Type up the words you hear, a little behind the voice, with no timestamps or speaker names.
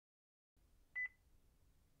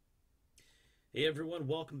Hey everyone,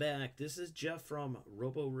 welcome back. This is Jeff from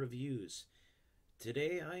Robo Reviews.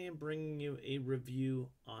 Today I am bringing you a review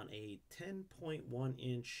on a 10.1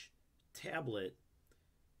 inch tablet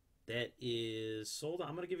that is sold.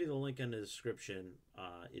 I'm going to give you the link in the description.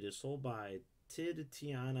 It is sold by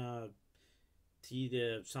Tiana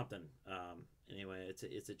T something. Anyway,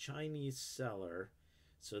 it's a Chinese seller.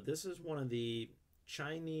 So this is one of the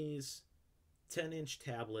Chinese 10-inch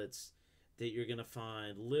tablets that you're going to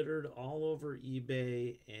find littered all over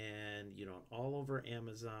eBay and all over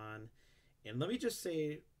Amazon. And let me just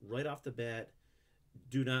say right off the bat,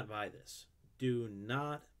 do not buy this. Do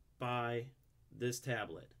not buy this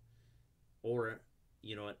tablet or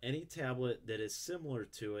any tablet that is similar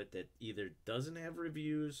to it that either doesn't have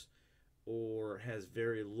reviews or has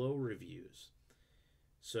very low reviews.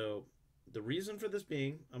 So the reason for this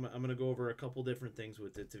being, I'm going to go over a couple different things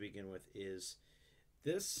with it to begin with, is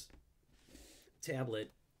this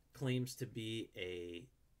tablet claims to be a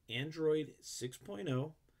Android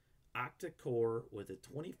 6.0 octa-core with a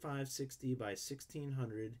 2560 by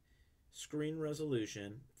 1600 screen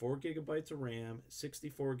resolution, 4 gigabytes of RAM,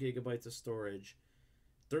 64 gigabytes of storage,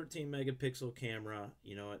 13 megapixel camera.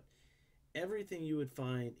 Everything you would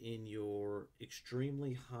find in your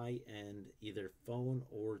extremely high-end either phone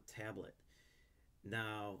or tablet.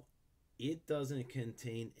 Now, it doesn't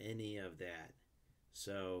contain any of that.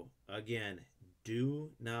 So, again, do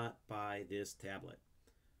not buy this tablet.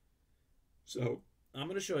 So, I'm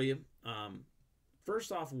going to show you.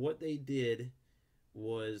 First off, what they did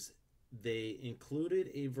was they included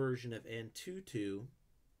a version of Antutu,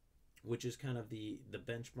 which is kind of the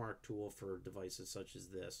benchmark tool for devices such as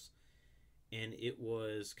this. And it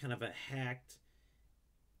was kind of a hacked,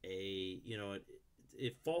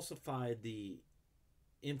 it falsified the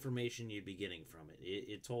information you'd be getting from it.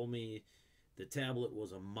 It told me the tablet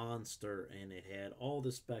was a monster and it had all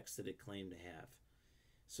the specs that it claimed to have.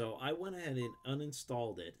 So I went ahead and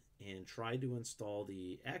uninstalled it and tried to install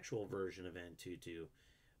the actual version of Antutu,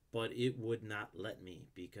 but it would not let me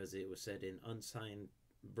because it was said an unsigned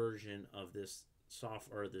version of this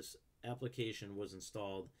software, this application was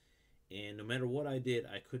installed, and no matter what I did,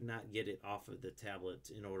 I could not get it off of the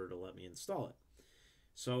tablet in order to let me install it.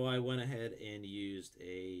 So I went ahead and used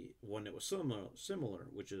one that was similar,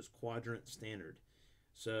 which is Quadrant Standard.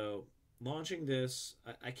 So launching this,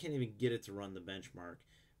 I can't even get it to run the benchmark,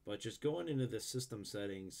 but just going into the system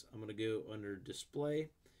settings, I'm going to go under Display,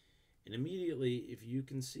 and immediately, if you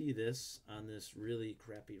can see this on this really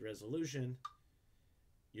crappy resolution,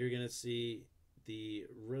 you're going to see the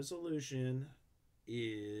resolution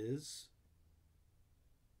is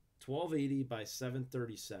 1280 by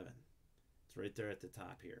 737. It's right there at the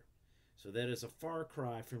top here. So that is a far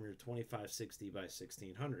cry from your 2560 by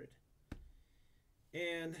 1600.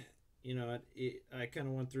 And I kind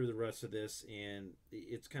of went through the rest of this, and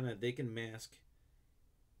it's kind of, they can mask.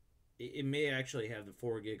 It may actually have the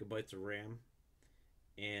 4 gigabytes of RAM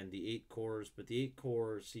and the 8 cores, but the 8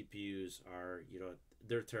 core CPUs are,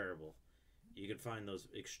 they're terrible. You can find those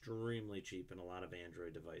extremely cheap in a lot of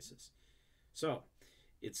Android devices. So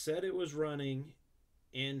it said it was running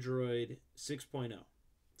Android 6.0.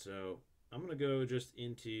 So I'm going to go just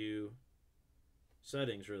into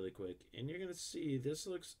settings really quick, and you're going to see this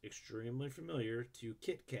looks extremely familiar to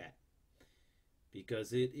KitKat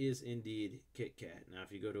because it is indeed KitKat. Now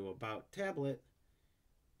if you go to About Tablet,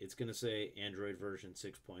 it's going to say Android version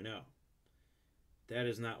 6.0. That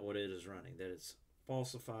is not what it is running. That is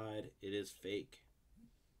falsified. It is fake.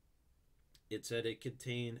 It said it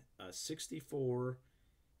contained 64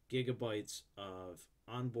 gigabytes of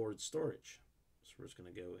onboard storage. So we're just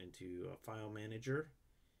going to go into a file manager,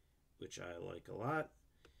 which I like a lot.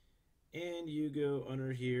 And you go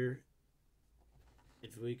under here.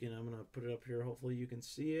 If we can, I'm going to put it up here. Hopefully you can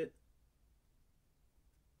see it.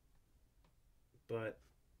 But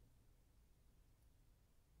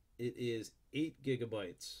it is 8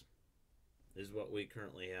 gigabytes is what we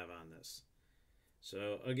currently have on this.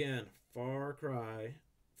 So again, far cry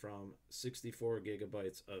from 64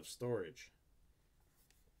 gigabytes of storage.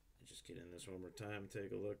 Just get in this one more time.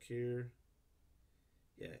 Take a look here.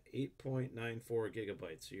 Yeah, 8.94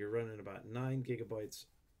 gigabytes. So you're running about 9 gigabytes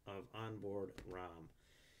of onboard RAM.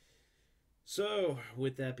 So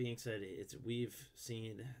with that being said, we've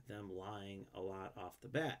seen them lying a lot off the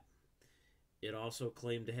bat. It also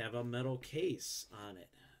claimed to have a metal case on it.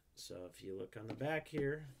 So if you look on the back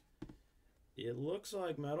here, it looks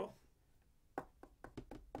like metal.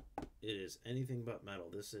 It is anything but metal.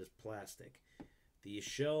 This is plastic. The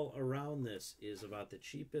shell around this is about the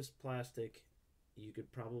cheapest plastic you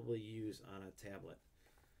could probably use on a tablet.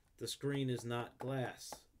 The screen is not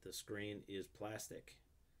glass. The screen is plastic.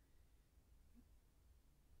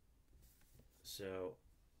 So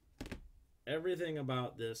everything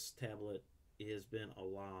about this tablet has been a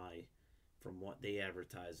lie from what they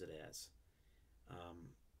advertise it as.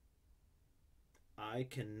 I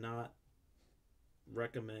cannot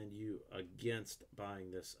recommend you against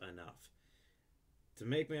buying this enough. To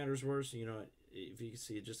make matters worse, you know, if you can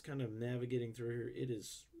see, just kind of navigating through here, it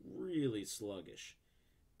is really sluggish.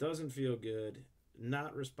 Doesn't feel good.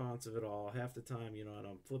 Not responsive at all. Half the time, you know, and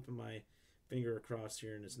I'm flipping my finger across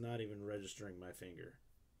here and it's not even registering my finger.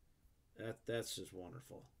 That's just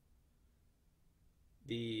wonderful.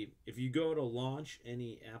 If you go to launch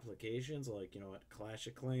any applications like, you know, at Clash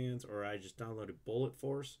of Clans, or I just downloaded Bullet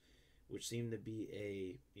Force, which seemed to be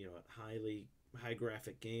a, you know, a high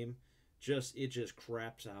graphic game, it just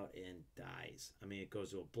craps out and dies. I mean, it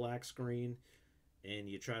goes to a black screen and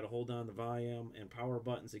you try to hold down the volume and power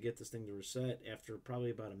buttons to get this thing to reset. After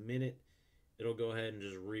probably about a minute, it'll go ahead and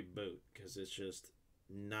just reboot because it's just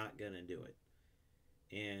not gonna do it.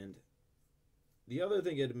 And the other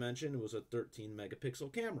thing I'd mentioned was a 13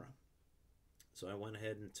 megapixel camera. So I went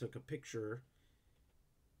ahead and took a picture,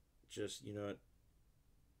 just, you know,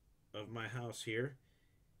 of my house here,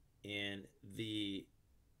 and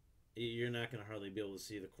you're not going to hardly be able to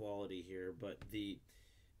see the quality here, but the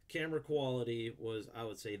camera quality was, I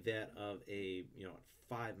would say, that of a, you know,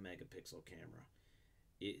 5 megapixel camera.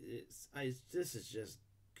 This is just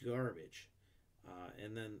garbage.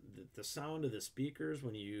 And then the sound of the speakers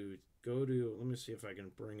when you go to, let me see if I can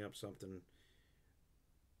bring up something.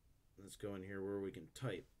 Let's go in here where we can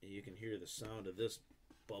type, and you can hear the sound of this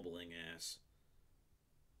bubbling ass.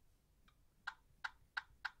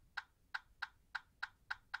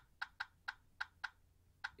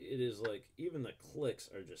 It is like, even the clicks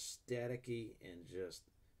are just staticky and just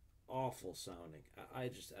awful sounding.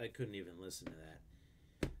 I couldn't even listen to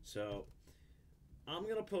that. So I'm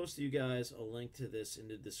going to post to you guys a link to this in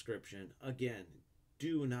the description. Again,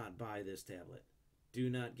 do not buy this tablet. Do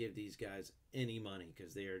not give these guys any money,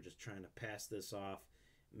 because they are just trying to pass this off,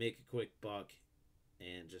 make a quick buck,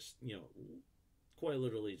 and just, you know, quite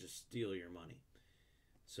literally just steal your money.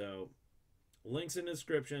 So links in the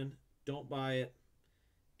description. Don't buy it.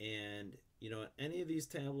 And, you know, any of these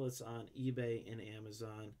tablets on eBay and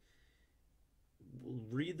Amazon,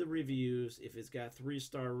 read the reviews. If it's got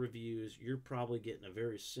 3-star reviews, you're probably getting a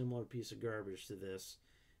very similar piece of garbage to this.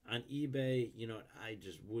 On eBay, you know, I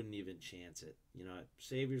just wouldn't even chance it. You know,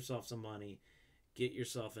 save yourself some money, get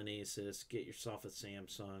yourself an Asus, get yourself a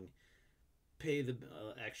Samsung, pay the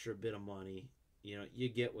extra bit of money. You know, you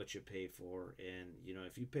get what you pay for. And, you know,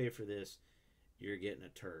 if you pay for this, you're getting a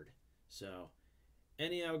turd. So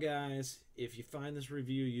anyhow, guys, if you find this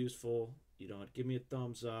review useful, you know, give me a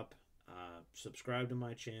thumbs up. Subscribe to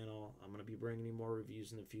my channel. I'm going to be bringing you more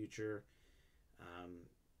reviews in the future.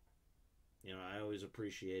 You know, I always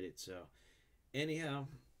appreciate it. So anyhow,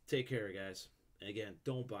 take care, guys. Again,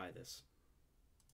 don't buy this.